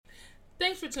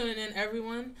Thanks for tuning in,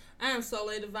 everyone. I am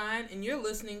Soleil Divine, and you're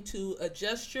listening to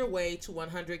Adjust Your Way to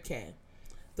 100K,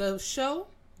 the show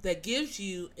that gives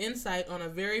you insight on a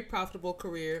very profitable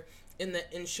career in the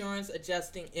insurance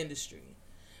adjusting industry.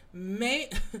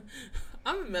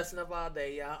 I'm messing up all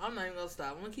day, y'all. I'm not even going to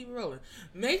stop. I'm going to keep rolling.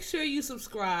 Make sure you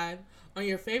subscribe on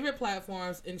your favorite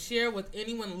platforms and share with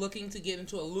anyone looking to get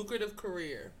into a lucrative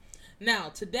career. Now,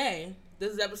 today,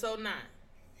 this is episode 9.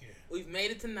 Yeah. We've made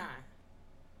it to 9.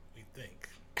 We think.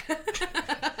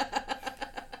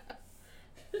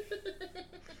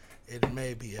 It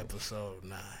may be episode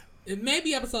 9. It may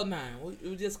be episode 9.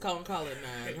 We just call it 9,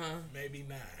 huh? Maybe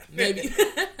 9. Maybe.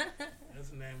 That's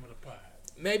the name of the pod.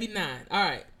 Maybe 9. All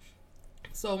right.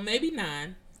 So maybe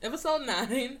 9. Episode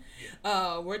 9.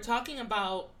 We're talking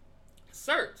about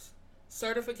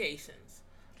certifications.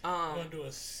 We're going to do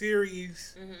a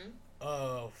series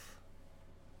of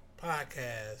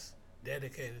podcasts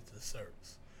dedicated to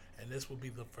certs. And this will be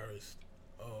the first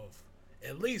of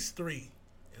at least 3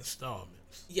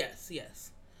 installments. Yes. See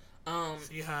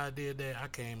how I did that? I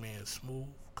came in smooth,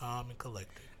 calm, and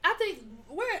collected. I think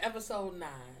we're at episode 9.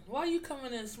 Why are you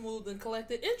coming in smooth and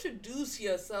collected? Introduce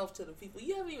yourself to the people.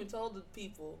 You haven't even told the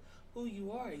people who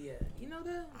you are yet. You know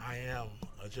that? I am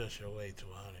Adjust Your Way to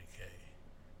 100K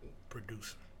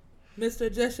producer. Mr.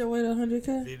 Adjust Your Way to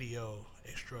 100K? Video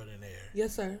extraordinaire.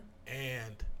 Yes, sir.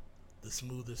 And the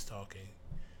smoothest talking,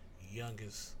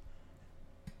 youngest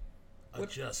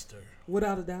adjuster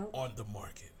without a doubt on the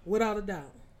market. Without a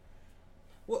doubt.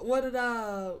 What did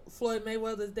Floyd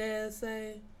Mayweather's dad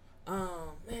say?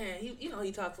 Man,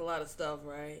 he talks a lot of stuff,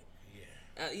 right?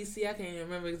 Yeah. You see, I can't even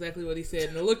remember exactly what he said.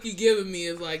 And the look you giving me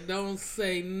is like, don't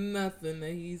say nothing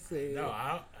that he said. No,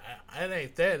 it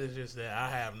ain't that. It's just that I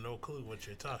have no clue what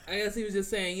you're talking about. I guess he was just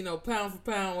saying, pound for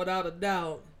pound, without a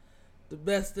doubt, the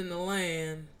best in the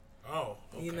land. Oh,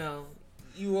 okay.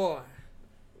 You are.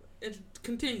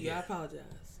 Continue. Yeah. I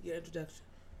apologize. Your introduction.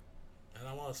 And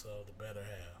I'm also the better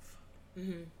half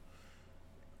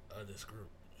of this group.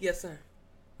 Yes, sir.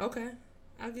 Okay.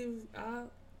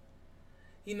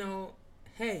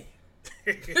 Hey.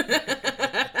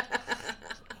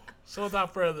 So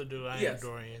without further ado, I am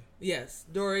Dorian. Yes,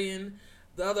 Dorian,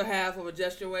 the other half of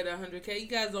Adjust Your Way to 100K. You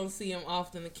guys don't see him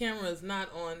often. The camera is not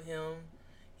on him.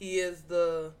 He's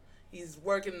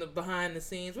working the behind the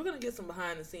scenes. We're going to get some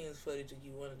behind the scenes footage of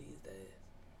you one of these days.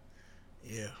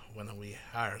 Yeah, when we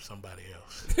hire somebody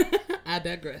else. I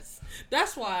digress.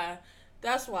 That's why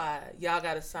y'all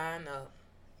got to sign up.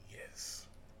 Yes.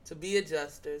 To be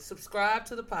adjusters. Subscribe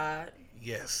to the pod.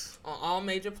 Yes. On all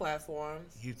major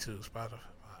platforms. YouTube, Spotify,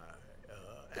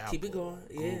 Apple, keep it going.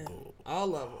 Google,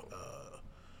 all of them.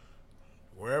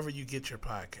 Wherever you get your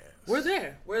podcast. We're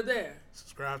there.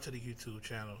 Subscribe to the YouTube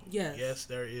channel. Yes. Yes,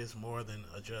 there is more than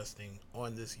adjusting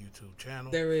on this YouTube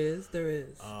channel. There is.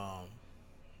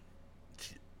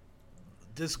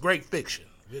 This great fiction.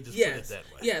 We'll just put it that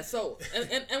way. Yeah, so,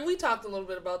 and we talked a little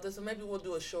bit about this, and maybe we'll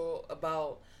do a show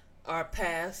about our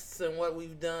pasts and what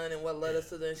we've done and what led us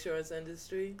to the insurance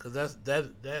industry. Because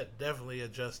that definitely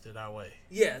adjusted our way.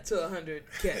 Yeah, to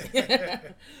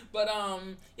 100K. But,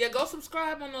 go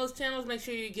subscribe on those channels. Make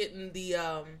sure you're getting the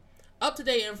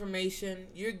up-to-date information.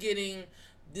 You're getting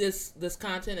this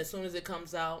content as soon as it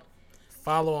comes out.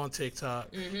 Follow on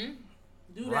TikTok. Mm-hmm.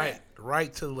 Do that.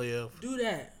 Right to live. Do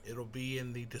that. It'll be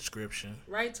in the description.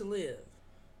 Right to live.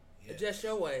 Yes. Adjust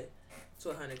your way to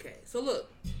 100K. So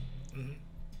look,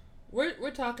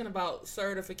 we're talking about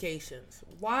certifications.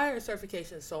 Why are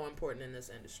certifications so important in this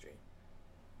industry?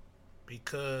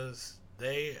 Because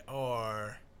they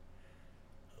are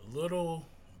little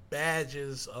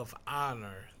badges of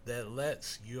honor that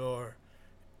lets your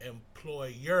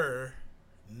employer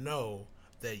know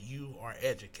that you are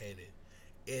educated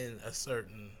in a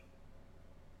certain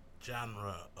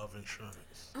genre of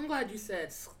insurance. I'm glad you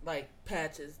said like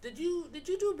patches. Did you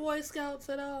do Boy Scouts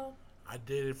at all? I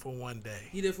did it for one day.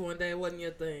 You did for one day. It wasn't your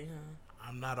thing, huh?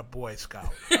 I'm not a Boy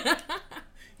Scout.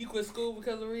 You quit school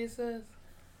because of recess?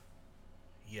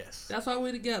 Yes. That's why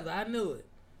we're together. I knew it.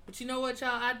 But you know what,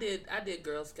 y'all? I did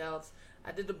Girl Scouts.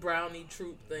 I did the brownie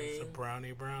troop thing. It's a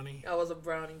brownie. I was a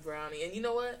brownie. And you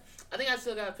know what? I think I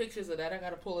still got pictures of that. I got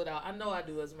to pull it out. I know I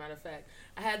do, as a matter of fact.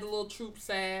 I had the little troop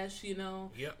sash, Yep.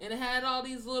 And it had all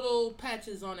these little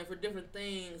patches on it for different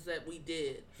things that we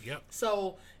did. Yep.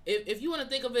 So if you want to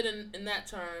think of it in that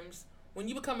terms, when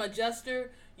you become an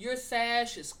adjuster, your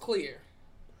sash is clear.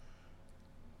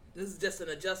 This is just an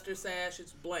adjuster sash.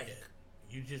 It's blank. Yeah.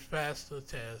 You just pass the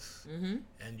test,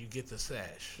 and you get the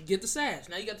sash. You get the sash.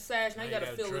 Now you got the sash. Now you got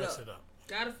to fill it up.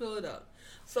 Got to fill it up.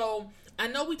 So I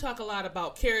know we talk a lot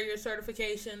about carrier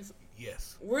certifications.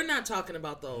 Yes. We're not talking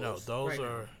about those. No, those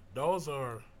are those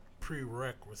are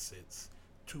prerequisites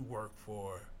to work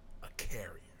for a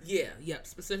carrier. Yeah, yep,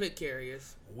 specific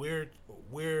carriers.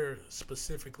 We're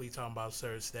specifically talking about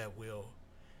certs that will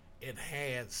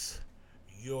enhance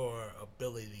your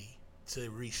ability to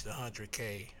reach the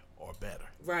 100K or better.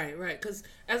 Right, right. Because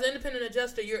as an independent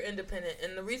adjuster, you're independent.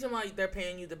 And the reason why they're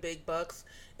paying you the big bucks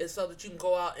is so that you can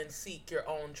go out and seek your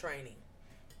own training.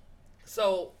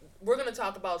 So we're going to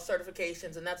talk about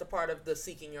certifications, and that's a part of the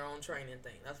seeking your own training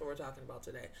thing. That's what we're talking about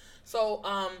today. So,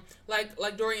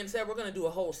 like Dorian said, we're going to do a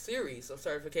whole series of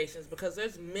certifications because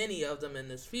there's many of them in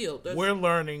this field. We're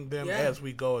learning them as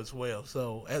we go as well.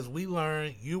 So as we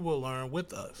learn, you will learn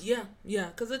with us. Yeah,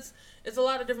 because it's a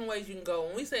lot of different ways you can go.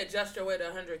 When we say adjust your way to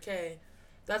 100K,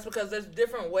 that's because there's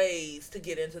different ways to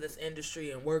get into this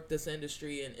industry and work this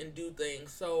industry and do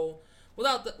things. So with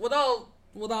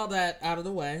all that out of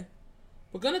the way,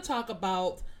 we're going to talk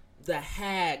about the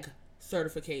HAG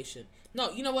certification.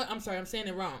 No, you know what? I'm sorry. I'm saying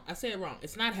it wrong. I say it wrong.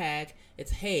 It's not HAG.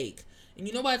 It's Hague. And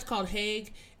you know why it's called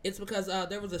Hague? It's because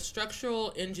there was a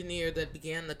structural engineer that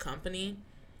began the company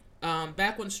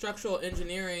back when structural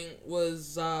engineering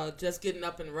was just getting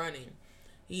up and running.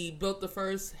 He built the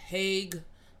first Hague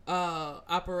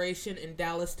operation in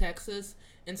Dallas, Texas.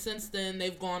 And since then,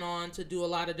 they've gone on to do a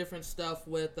lot of different stuff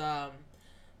with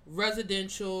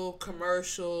residential,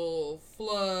 commercial,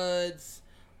 floods,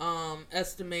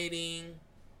 estimating,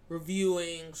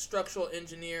 reviewing, structural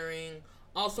engineering,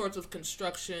 all sorts of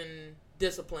construction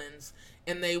disciplines,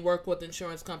 and they work with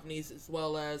insurance companies as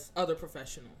well as other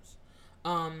professionals.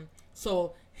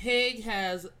 So Hague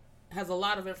has a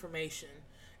lot of information,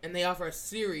 and they offer a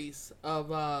series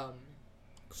of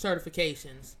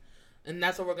certifications, and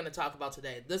that's what we're going to talk about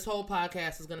today. This whole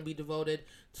podcast is going to be devoted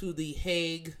to the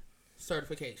Hague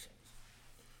certifications.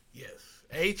 Yes.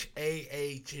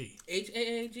 HAAG.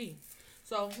 HAAG.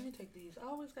 So let me take these. I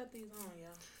always got these on, y'all.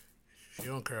 She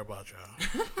don't care about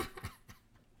y'all.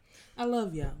 I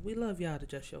love y'all. We love y'all to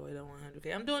Just Your Way to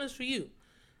 100K. I'm doing this for you.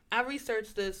 I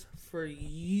researched this for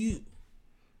you.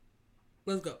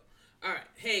 Let's go. All right.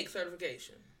 Hague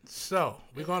certification. So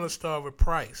we're going to start with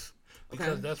price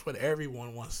because that's what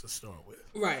everyone wants to start with.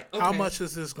 Right. Okay. How much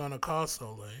is this going to cost,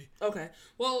 Soleil? Okay.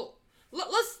 Well,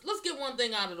 let's get one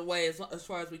thing out of the way as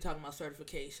far as we talking about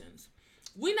certifications.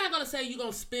 We're not going to say you're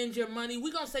going to spend your money.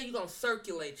 We're going to say you're going to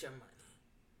circulate your money.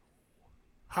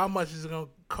 How much is it going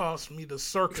to cost me to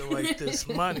circulate this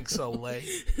money, Soleil?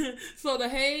 So the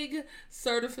Hague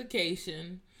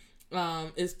certification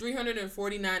is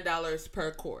 $349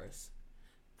 per course.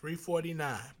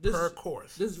 $349 per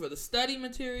course. This is for the study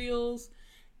materials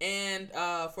and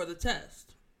for the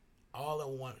test. All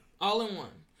in one. All in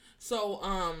one. So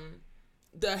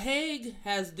the Hague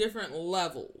has different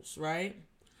levels, right?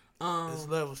 There's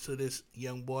levels to this,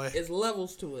 young boy. It's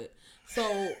levels to it.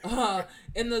 So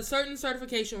in the certain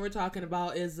certification we're talking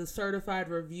about is the certified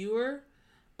reviewer,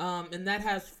 and that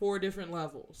has 4 different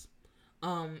levels.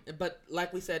 But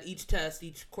like we said, each test,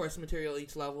 each course material,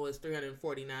 each level is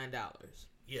 $349.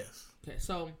 Yes. Okay,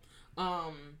 so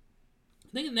I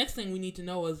think the next thing we need to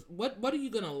know is what are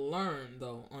you gonna learn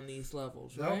though on these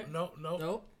levels, right? Nope.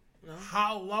 No.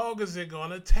 How long is it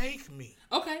gonna take me?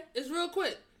 Okay, it's real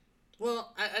quick.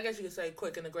 Well, I guess you could say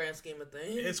quick in the grand scheme of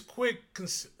things. It's quick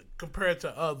compared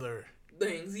to other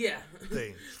things, yeah.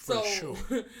 Things, for sure.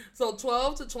 So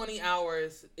 12 to 20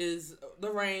 hours is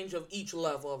the range of each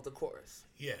level of the course.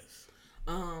 Yes.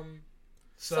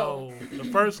 So the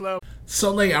first level.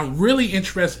 Soleil, I'm really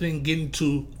interested in getting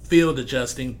to field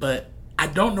adjusting, but I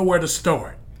don't know where to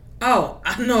start. Oh,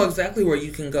 I know exactly where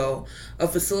you can go. A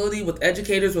facility with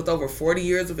educators with over 40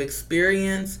 years of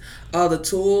experience, the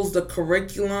tools, the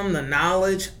curriculum, the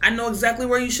knowledge. I know exactly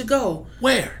where you should go.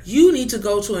 Where? You need to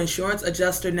go to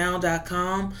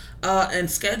insuranceadjusternow.com and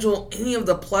schedule any of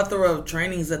the plethora of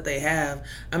trainings that they have.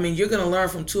 I mean, you're going to learn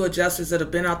from 2 adjusters that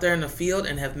have been out there in the field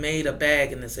and have made a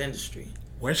bag in this industry.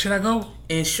 Where should I go?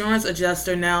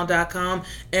 InsuranceAdjusterNow.com.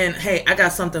 And hey, I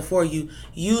got something for you.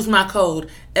 Use my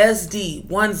code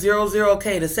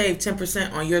SD100K to save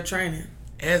 10% on your training.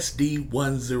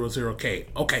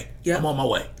 SD100K. Okay, yep. I'm on my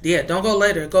way. Yeah, don't go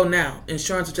later. Go now.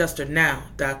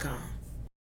 InsuranceAdjusterNow.com.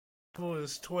 Level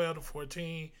is 12 to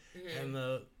 14, and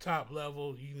the top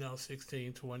level,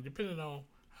 16 to 1, depending on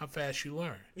how fast you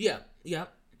learn. Yeah.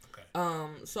 Okay.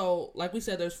 So, like we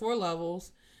said, there's 4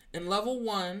 levels. In level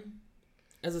 1,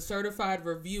 as a certified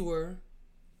reviewer,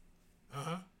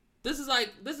 this is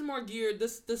more geared.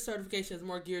 This certification is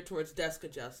more geared towards desk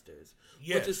adjusters,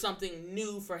 which is something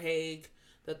new for Hague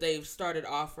that they've started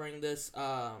offering this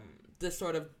this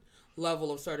sort of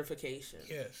level of certification.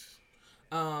 Yes,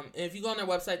 And if you go on their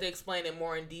website, they explain it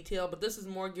more in detail, but this is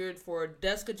more geared for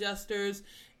desk adjusters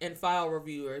and file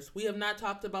reviewers. We have not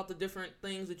talked about the different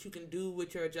things that you can do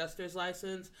with your adjuster's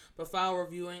license, but file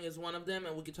reviewing is one of them,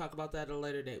 and we can talk about that at a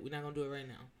later date. We're not going to do it right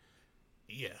now.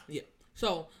 Yeah.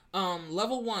 So,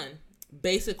 level 1,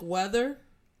 basic weather,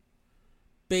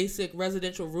 basic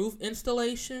residential roof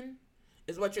installation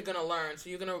is what you're going to learn. So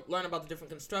you're going to learn about the different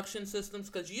construction systems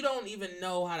because you don't even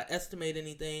know how to estimate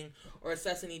anything or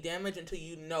assess any damage until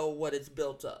you know what it's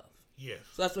built of. Yes.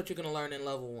 So that's what you're going to learn in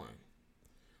level 1,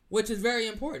 which is very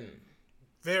important.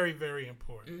 Very, very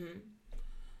important.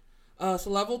 So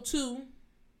level 2,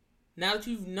 now that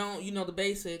you know the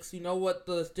basics, you know what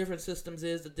the different systems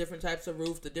is, the different types of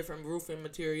roof, the different roofing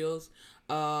materials.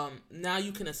 Now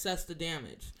you can assess the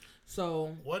damage.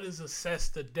 So what does assess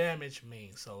the damage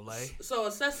mean, Soleil? So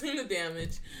assessing the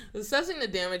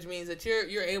damage means that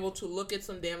you're able to look at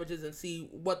some damages and see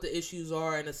what the issues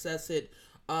are and assess it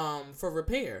for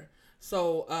repair.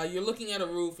 So you're looking at a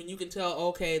roof and you can tell,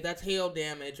 okay, that's hail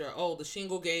damage, or the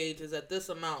shingle gauge is at this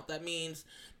amount. That means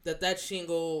that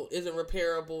shingle isn't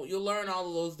repairable. You'll learn all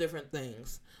of those different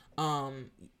things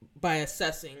by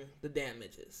assessing the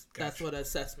damages. Gotcha. That's what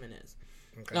assessment is.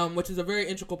 Okay. Which is a very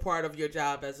integral part of your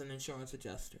job as an insurance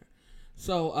adjuster.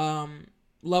 So,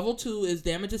 level 2 is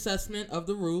damage assessment of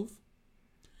the roof,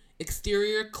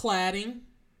 exterior cladding,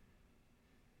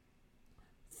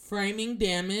 framing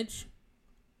damage,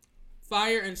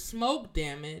 fire and smoke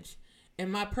damage, and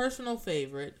my personal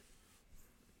favorite,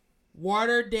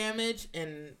 water damage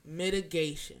and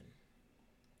mitigation.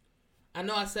 I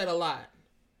know I said a lot,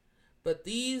 but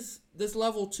this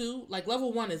level 2, like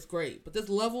level 1 is great, but this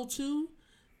level 2,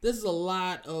 this is a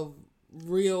lot of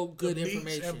real good information.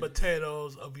 The meats and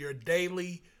potatoes of your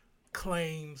daily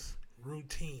claims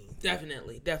routine.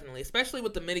 Definitely. Especially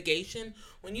with the mitigation.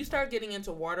 When you start getting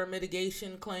into water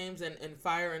mitigation claims and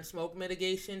fire and smoke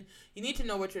mitigation, you need to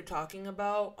know what you're talking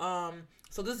about.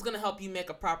 So this is going to help you make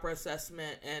a proper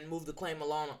assessment and move the claim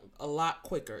along a lot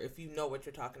quicker if you know what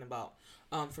you're talking about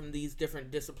from these different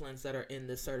disciplines that are in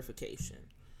this certification.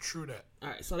 True that. All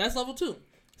right, so that's level 2.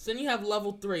 So then you have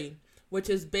level 3, which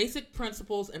is basic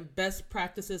principles and best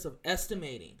practices of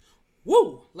estimating.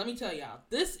 Woo! Let me tell y'all,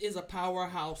 this is a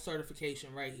powerhouse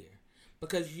certification right here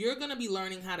because you're going to be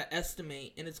learning how to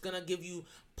estimate, and it's going to give you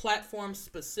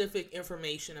platform-specific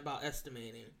information about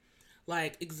estimating,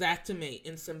 like Xactimate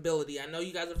and Symbility. I know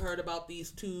you guys have heard about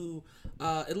these two,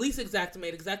 at least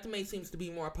Xactimate. Xactimate seems to be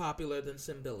more popular than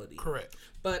Symbility. Correct.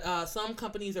 But some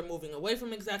companies are moving away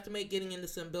from Xactimate, getting into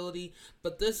Symbility,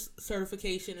 but this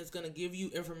certification is going to give you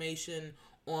information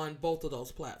on both of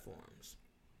those platforms.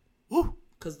 Woo!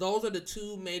 Because those are the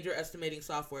two major estimating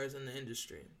softwares in the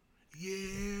industry.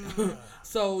 Yeah.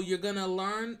 So you're going to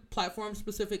learn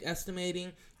platform-specific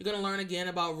estimating. You're going to learn again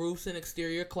about roofs and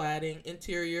exterior cladding,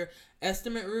 interior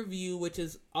estimate review, which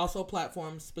is also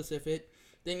platform-specific.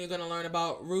 Then you're going to learn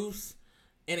about roofs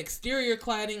and exterior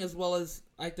cladding, as well as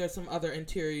there's some other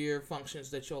interior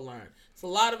functions that you'll learn. It's a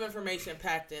lot of information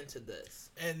packed into this.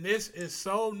 And this is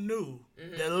so new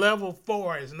that level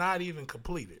 4 is not even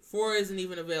completed. 4 isn't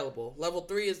even available. Level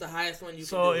 3 is the highest one you can do.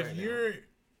 So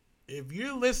if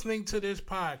you're listening to this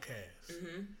podcast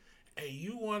and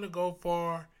you want to go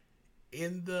far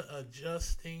in the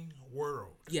adjusting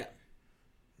world,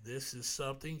 this is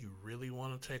something you really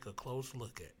want to take a close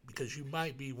look at because you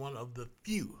might be one of the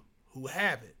few who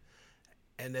have it.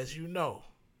 And as you know,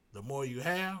 the more you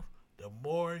have, the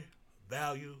more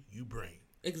value you bring.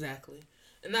 Exactly.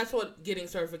 And that's what getting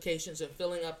certifications and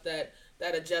filling up that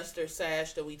adjuster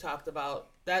sash that we talked about,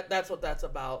 that's what that's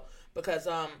about. Because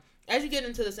as you get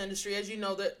into this industry, as you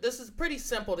know, that this is pretty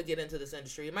simple to get into this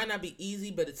industry. It might not be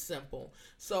easy, but it's simple.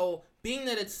 So being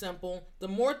that it's simple, the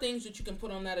more things that you can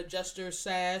put on that adjuster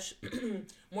sash,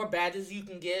 more badges you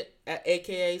can get,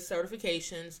 aka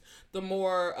certifications, the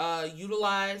more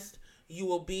utilized you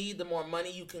will be, the more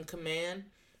money you can command,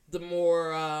 the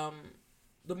more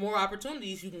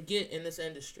opportunities you can get in this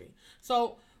industry.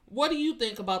 So what do you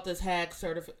think about this HAG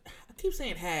certificate? I keep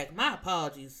saying HAG. My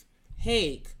apologies.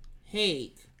 Hague.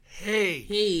 Hague.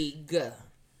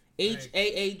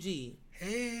 H-A-A-G.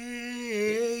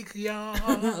 Hague, y'all.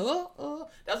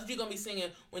 That's what you're going to be singing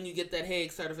when you get that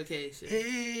Hague certification.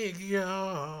 Hague,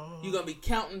 y'all. You're going to be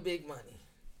counting big money.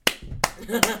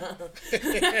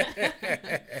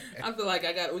 I feel like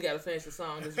we got to finish the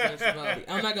song. Just finish the melody.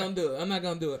 I'm not gonna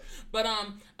do it. But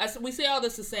we say all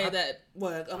this to say that.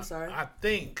 What? I'm sorry. I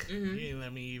think you didn't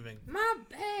let me even. My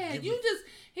bad. He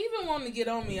been wanting to get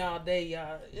on me all day,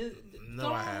 y'all. No,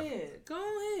 go I haven't.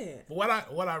 Go ahead.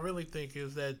 What I really think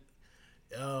is that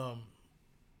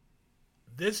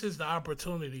this is the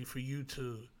opportunity for you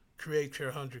to create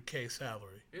your 100K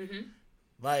salary. Mm-hmm.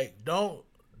 Like, don't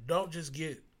just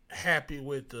get happy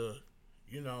with the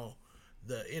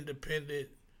independent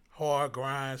hard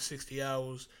grind 60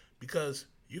 hours, because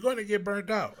you're going to get burnt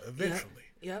out eventually.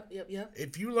 Yep.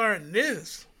 If you learn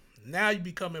this, now you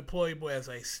become employable as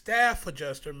a staff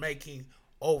adjuster making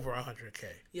over 100K.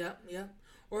 Yep.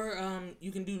 Or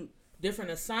you can do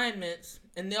different assignments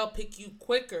and they'll pick you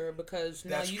quicker because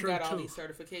now you got all these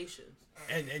certifications.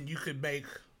 And you could make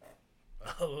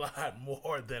a lot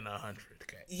more than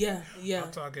 100K. Yeah.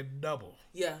 I'm talking double.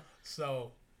 Yeah.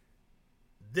 So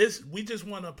we just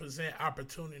want to present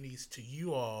opportunities to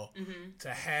you all to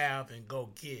have and go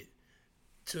get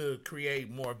to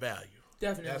create more value.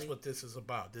 Definitely. That's what this is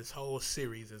about. This whole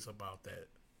series is about that.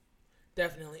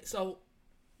 Definitely. So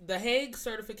the Hague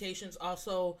certifications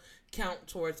also count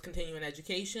towards continuing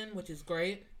education, which is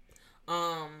great.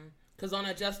 Because on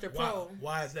Adjuster Pro...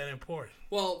 Why is that important?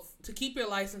 Well, to keep your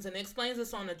license, and it explains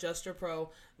this on Adjuster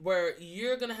Pro, where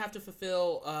you're going to have to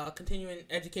fulfill continuing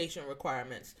education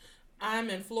requirements. I'm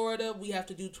in Florida. We have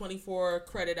to do 24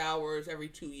 credit hours every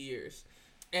 2 years.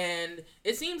 And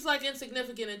it seems like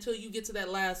insignificant until you get to that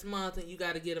last month and you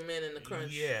got to get them in the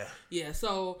crunch. Yeah.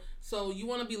 So you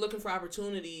want to be looking for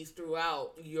opportunities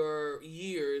throughout your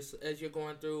years as you're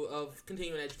going through of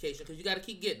continuing education, because you got to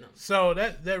keep getting them. So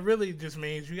that really just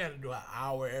means you got to do an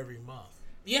hour every month.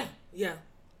 Yeah.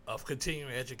 Of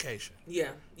continuing education.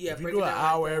 Yeah. If you do an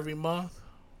hour every month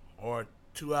or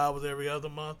 2 hours every other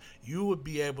month, you would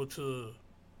be able to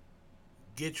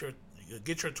get your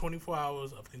 24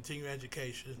 hours of continuing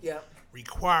education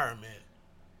requirement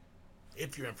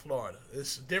if you're in Florida.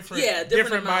 It's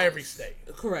different by every state.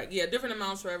 Correct. Yeah, different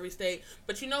amounts for every state.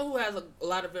 But you know who has a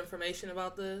lot of information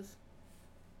about this?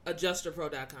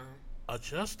 AdjusterPro.com.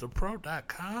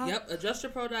 AdjusterPro.com? Yep,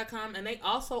 AdjusterPro.com. And they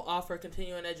also offer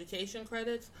continuing education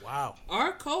credits. Wow.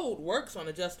 Our code works on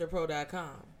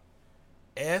AdjusterPro.com.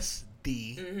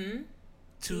 SD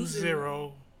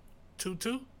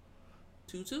 2022?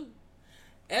 22.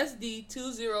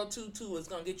 SD2022 is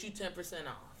going to get you 10%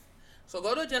 off. So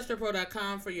go to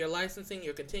AdjusterPro.com for your licensing,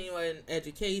 your continuing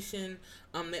education.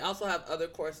 They also have other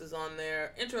courses on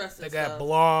there. Interesting stuff. They got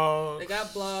blogs.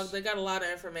 They got a lot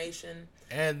of information.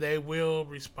 And they will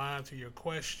respond to your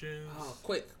questions. Oh,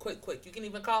 quick. You can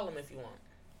even call them if you want.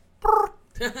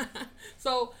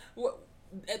 So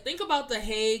think about the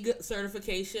Hague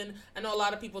certification. I know a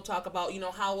lot of people talk about,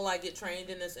 how will I get trained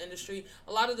in this industry?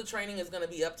 A lot of the training is going to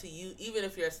be up to you, even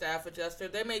if you're a staff adjuster.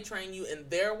 They may train you in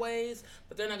their ways,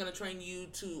 but they're not going to train you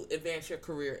to advance your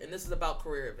career. And this is about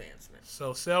career advancement.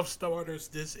 So self-starters,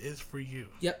 this is for you.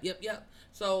 Yep.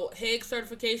 So Hague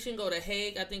certification, go to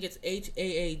Hague. I think it's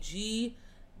HAAG.com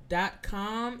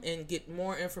and get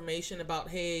more information about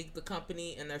Hague, the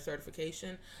company, and their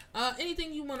certification.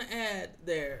 Anything you want to add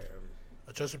there?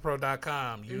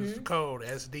 AdjusterPro.com. Use the code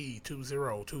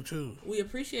SD2022. We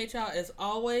appreciate y'all as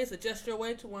always. Adjust your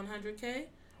way to 100K.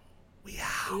 We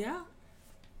out.